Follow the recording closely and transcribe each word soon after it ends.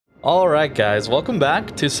Alright guys, welcome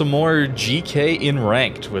back to some more GK in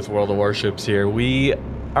Ranked with World of Warships here. We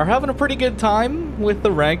are having a pretty good time with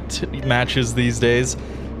the ranked matches these days,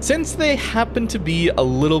 since they happen to be a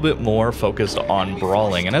little bit more focused on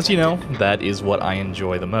brawling, and as you know, that is what I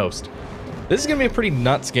enjoy the most. This is going to be a pretty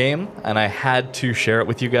nuts game, and I had to share it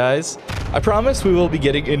with you guys. I promise we will be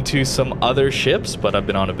getting into some other ships, but I've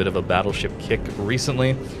been on a bit of a Battleship kick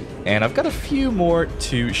recently, and I've got a few more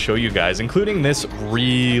to show you guys, including this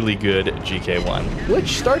really good GK1,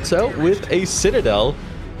 which starts out with a Citadel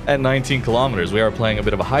at 19 kilometers. We are playing a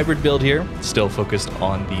bit of a hybrid build here, still focused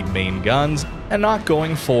on the main guns, and not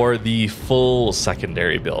going for the full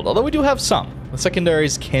secondary build, although we do have some. The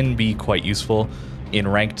secondaries can be quite useful in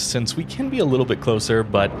ranked since we can be a little bit closer,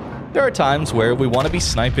 but there are times where we want to be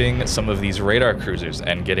sniping some of these radar cruisers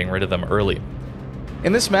and getting rid of them early.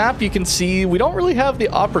 In this map, you can see we don't really have the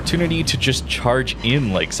opportunity to just charge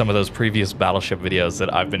in like some of those previous Battleship videos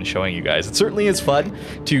that I've been showing you guys. It certainly is fun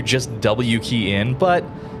to just W key in, but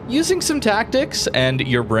using some tactics and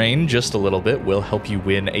your brain just a little bit will help you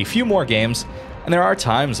win a few more games. And there are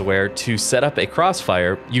times where to set up a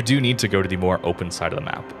crossfire, you do need to go to the more open side of the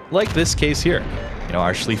map. Like this case here. You know,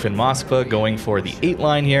 our Schlieffen Moskva going for the 8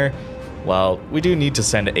 line here. Well, we do need to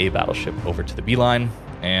send a battleship over to the B line,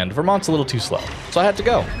 and Vermont's a little too slow, so I had to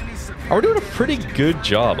go. And we're doing a pretty good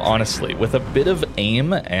job, honestly, with a bit of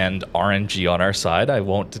aim and RNG on our side, I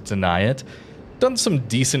won't deny it. Done some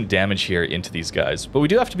decent damage here into these guys, but we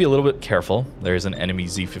do have to be a little bit careful. There's an enemy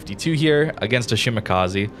Z-52 here against a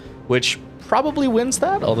Shimakaze, which probably wins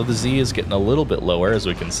that, although the Z is getting a little bit lower, as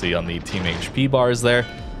we can see on the team HP bars there.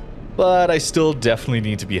 But I still definitely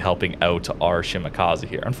need to be helping out our Shimakaze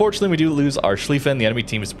here. Unfortunately, we do lose our Schlieffen. The enemy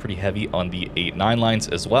team is pretty heavy on the 8-9 lines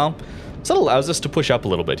as well, so that allows us to push up a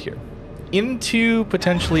little bit here into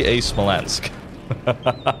potentially a Smolensk.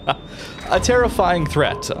 A terrifying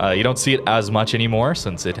threat. You don't see it as much anymore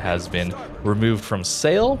since it has been removed from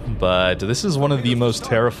sale, but this is one of the most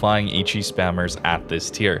terrifying HE spammers at this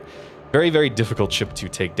tier. Very, very difficult ship to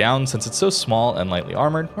take down since it's so small and lightly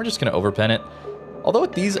armored. We're just going to overpen it. Although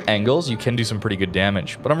at these angles, you can do some pretty good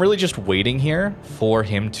damage, but I'm really just waiting here for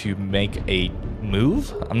him to make a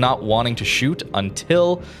move. I'm not wanting to shoot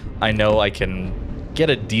until I know I can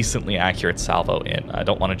get a decently accurate salvo in. I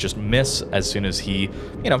don't want to just miss as soon as he,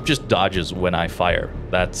 just dodges when I fire.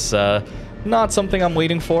 That's not something I'm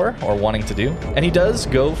waiting for or wanting to do. And he does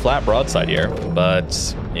go flat broadside here,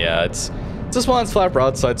 but yeah, it's this one's flat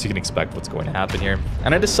broadside, so you can expect what's going to happen here.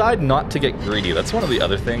 And I decide not to get greedy. That's one of the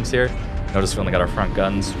other things here. Notice we only got our front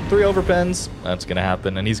guns. 3 overpens, that's going to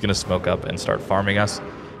happen, and he's going to smoke up and start farming us.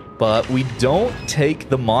 But we don't take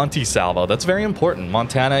the Monty salvo. That's very important.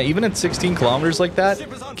 Montana, even at 16 kilometers like that,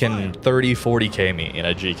 can 30, 40k me in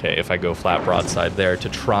a GK if I go flat broadside there to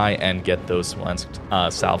try and get those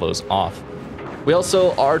salvos off. We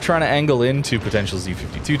also are trying to angle into potential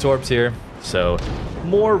Z-52 torps here, so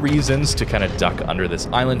more reasons to kind of duck under this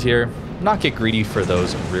island here, not get greedy for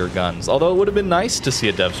those rear guns. Although it would have been nice to see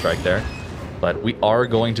a dev strike there. But we are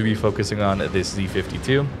going to be focusing on this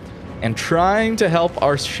Z-52 and trying to help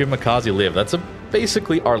our Shimakaze live. That's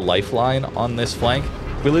basically our lifeline on this flank.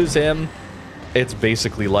 If we lose him, it's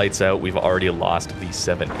basically lights out. We've already lost the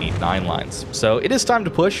 7, 8, 9 lines. So it is time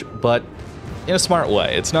to push, but in a smart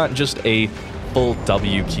way. It's not just a full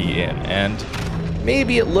W key in. And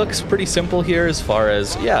maybe it looks pretty simple here as far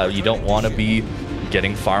as, yeah, you don't want to be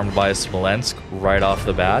getting farmed by a Smolensk right off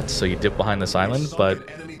the bat, so you dip behind this island, but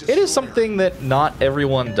it is something that not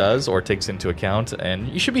everyone does or takes into account, and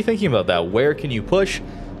you should be thinking about that. Where can you push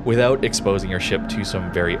without exposing your ship to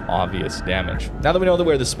some very obvious damage? Now that we know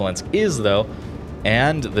where the Smolensk is, though,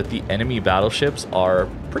 and that the enemy battleships are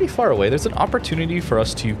pretty far away, there's an opportunity for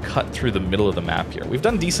us to cut through the middle of the map here. We've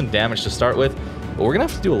done decent damage to start with, but we're going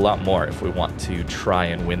to have to do a lot more if we want to try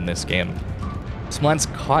and win this game.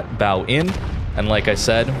 Smolensk caught bow in, and like I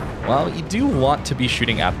said, well, you do want to be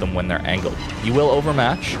shooting at them when they're angled. You will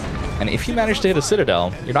overmatch, and if you manage to hit a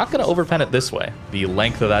Citadel, you're not going to overpen it this way. The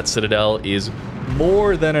length of that Citadel is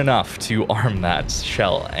more than enough to arm that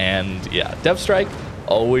shell, and yeah, Dev Strike,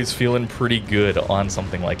 always feeling pretty good on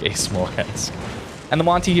something like a Smolensk. And the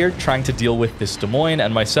Monty here trying to deal with this Des Moines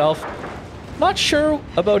and myself. Not sure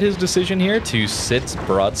about his decision here to sit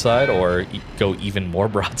broadside or go even more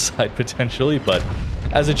broadside potentially, but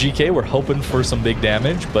as a GK, we're hoping for some big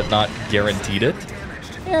damage, but not guaranteed it.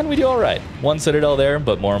 And we do all right. 1 Citadel there,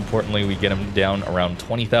 but more importantly, we get him down around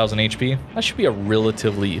 20,000 HP. That should be a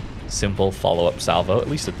relatively simple follow-up salvo, at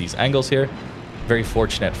least at these angles here. Very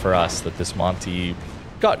fortunate for us that this Monty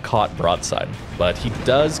got caught broadside, but he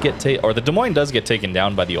does get the Des Moines does get taken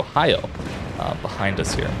down by the Ohio behind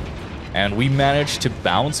us here. and we managed to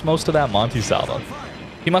bounce most of that Monty salvo.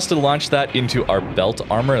 He must have launched that into our belt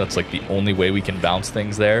armor. That's like the only way we can bounce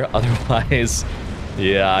things there. Otherwise,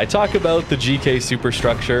 yeah, I talk about the GK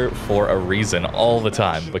superstructure for a reason all the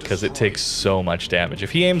time, because it takes so much damage.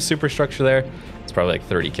 If he aims superstructure there, it's probably like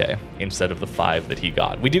 30k instead of the 5 that he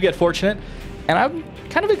got. We do get fortunate, and I'm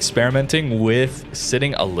kind of experimenting with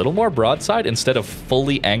sitting a little more broadside instead of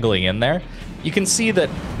fully angling in there. You can see that,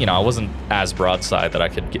 you know, I wasn't as broadside that I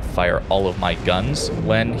could fire all of my guns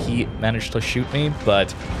when he managed to shoot me,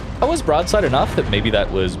 but I was broadside enough that maybe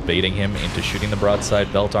that was baiting him into shooting the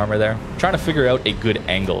broadside belt armor there. I'm trying to figure out a good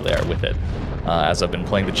angle there with it, as I've been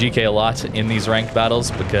playing the GK a lot in these ranked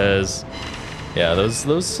battles, because, yeah,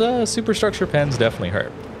 those superstructure pens definitely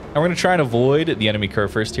hurt. And we're going to try and avoid the enemy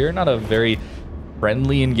Kurfürst here. Not a very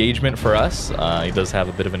friendly engagement for us. He does have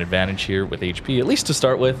a bit of an advantage here with HP, at least to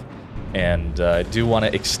start with. And I do want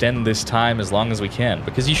to extend this time as long as we can,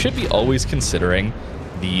 because you should be always considering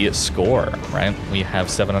the score, right? We have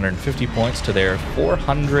 750 points to their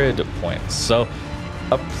 400 points. So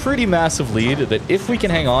a pretty massive lead that if we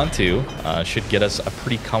can hang on to, should get us a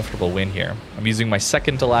pretty comfortable win here. I'm using my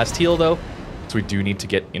second to last heal though, so we do need to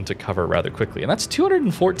get into cover rather quickly. And that's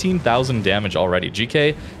 214,000 damage already.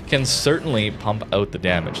 GK can certainly pump out the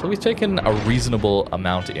damage. So we've taken a reasonable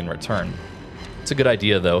amount in return. It's a good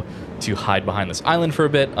idea, though, to hide behind this island for a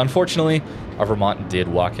bit. Unfortunately, our Vermont did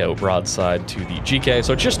walk out broadside to the GK,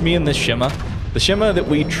 so it's just me and this Shima. The Shima that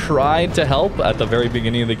we tried to help at the very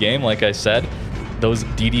beginning of the game, like I said, those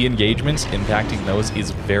DD engagements, impacting those is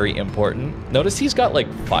very important. Notice he's got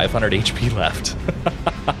like 500 HP left.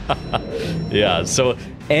 Yeah, so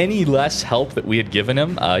any less help that we had given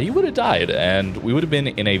him, he would have died, and we would have been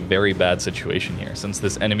in a very bad situation here, since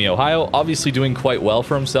this enemy Ohio obviously doing quite well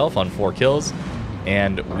for himself on 4 kills,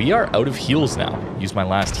 and we are out of heals now. Use my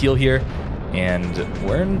last heal here, and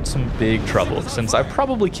we're in some big trouble, since I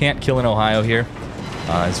probably can't kill an Ohio here.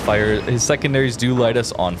 His secondaries do light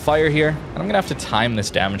us on fire here, and I'm gonna have to time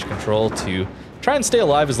this damage control to try and stay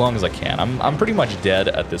alive as long as I can. I'm pretty much dead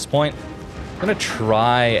at this point. I'm gonna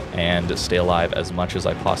try and stay alive as much as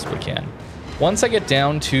I possibly can. Once I get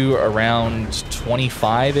down to around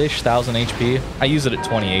 25-ish thousand HP, I use it at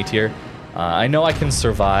 28 here. I know I can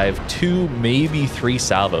survive 2, maybe 3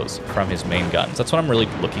 salvos from his main guns. That's what I'm really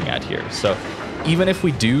looking at here. So even if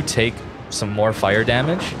we do take some more fire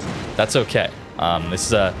damage, that's okay. This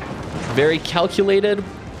is a very calculated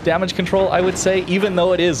damage control, I would say, even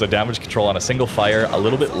though it is a damage control on a single fire a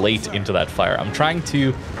little bit late into that fire. I'm trying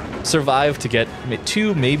to survive to get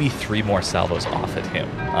 2, maybe 3 more salvos off at him.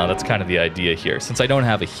 That's kind of the idea here, since I don't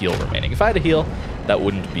have a heal remaining. If I had a heal, that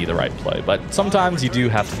wouldn't be the right play, but sometimes you do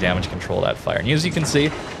have to damage control that fire. And as you can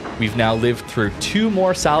see, we've now lived through 2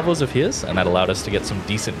 more salvos of his, and that allowed us to get some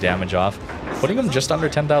decent damage off, putting him just under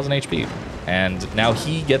 10,000 HP. And now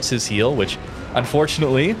he gets his heal, which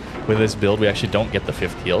unfortunately, with this build, we actually don't get the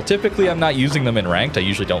 5th heal. Typically, I'm not using them in ranked. I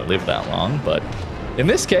usually don't live that long, but in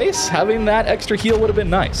this case, having that extra heal would have been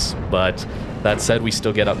nice. But that said, we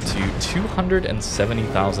still get up to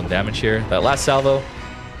 270,000 damage here. That last salvo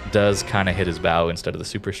does kind of hit his bow instead of the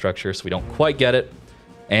superstructure, so we don't quite get it.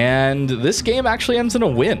 And this game actually ends in a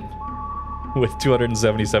win with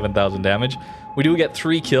 277,000 damage. We do get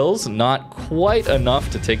 3 kills, not quite enough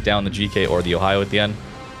to take down the GK or the Ohio at the end.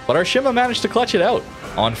 But our Shima managed to clutch it out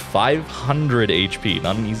on 500 HP.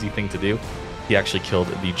 Not an easy thing to do. He actually killed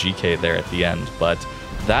the GK there at the end. But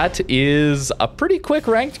that is a pretty quick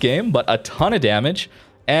ranked game, but a ton of damage.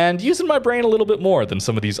 And using my brain a little bit more than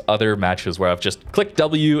some of these other matches where I've just clicked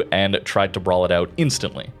W and tried to brawl it out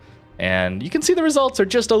instantly. And you can see the results are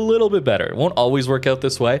just a little bit better. It won't always work out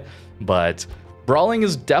this way, but brawling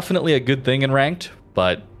is definitely a good thing in ranked,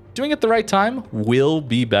 but doing it the right time will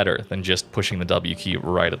be better than just pushing the W key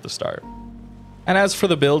right at the start. And as for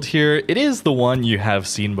the build here, it is the one you have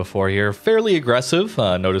seen before here. Fairly aggressive.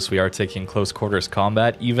 Notice we are taking close quarters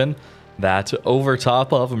combat even. That over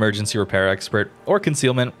top of emergency repair expert or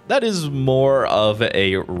concealment, that is more of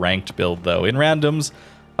a ranked build though. In randoms,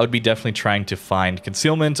 I would be definitely trying to find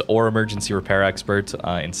concealment or emergency repair expert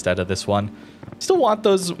instead of this one. Still want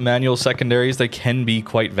those manual secondaries. They can be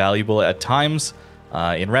quite valuable at times.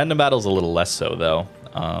 In random battles, a little less so though.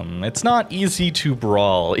 It's not easy to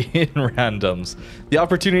brawl in randoms. The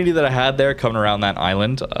opportunity that I had there coming around that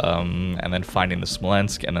island and then finding the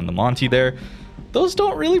Smolensk and then the Monty there, those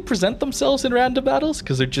don't really present themselves in random battles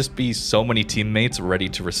because there'd just be so many teammates ready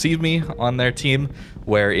to receive me on their team,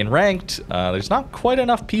 where in ranked, there's not quite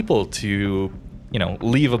enough people to, you know,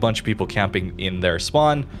 leave a bunch of people camping in their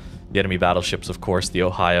spawn. The enemy battleships, of course, the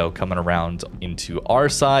Ohio coming around into our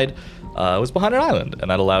side, was behind an island,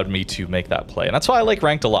 and that allowed me to make that play. And that's why I like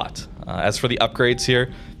ranked a lot. As for the upgrades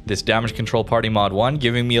here, this damage control party mod 1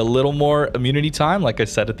 giving me a little more immunity time, like I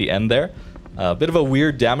said at the end there. A bit of a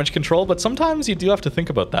weird damage control, but sometimes you do have to think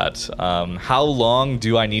about that. How long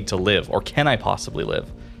do I need to live, or can I possibly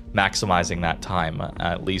live? Maximizing that time,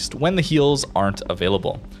 at least when the heals aren't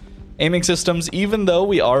available. Aiming systems, even though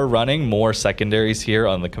we are running more secondaries here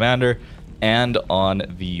on the commander and on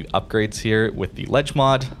the upgrades here with the ledge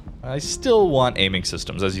mod, I still want aiming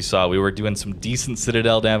systems. As you saw, we were doing some decent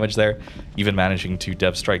citadel damage there, even managing to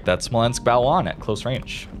dev strike that Smolensk Bao at close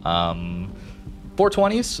range.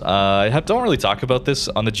 420s, I don't really talk about this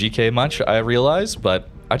on the GK much, I realize, but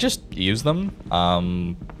I just use them.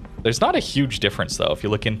 There's not a huge difference, though. If you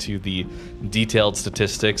look into the detailed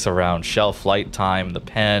statistics around shell flight time, the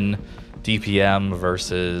pen, DPM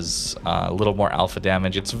versus a little more alpha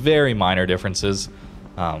damage, it's very minor differences.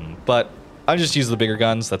 But I just use the bigger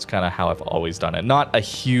guns. That's kind of how I've always done it. Not a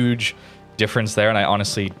huge difference there, and I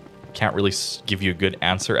honestly can't really give you a good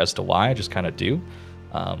answer as to why. I just kind of do.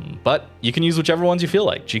 But you can use whichever ones you feel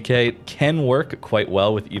like. GK can work quite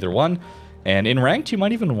well with either one. And in ranked, you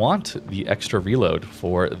might even want the extra reload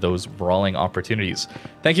for those brawling opportunities.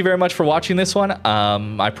 Thank you very much for watching this one.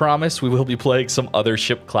 I promise we will be playing some other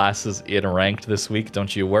ship classes in ranked this week,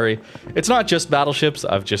 don't you worry. It's not just battleships,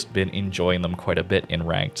 I've just been enjoying them quite a bit in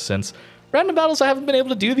ranked. Since random battles, I haven't been able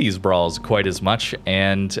to do these brawls quite as much,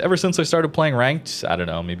 and ever since I started playing ranked, I don't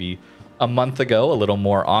know, maybe a month ago, a little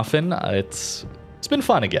more often, it's been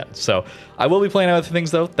fun again. So I will be playing other things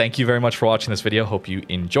though. Thank you very much for watching this video. Hope you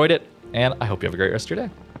enjoyed it, and I hope you have a great rest of your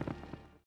day.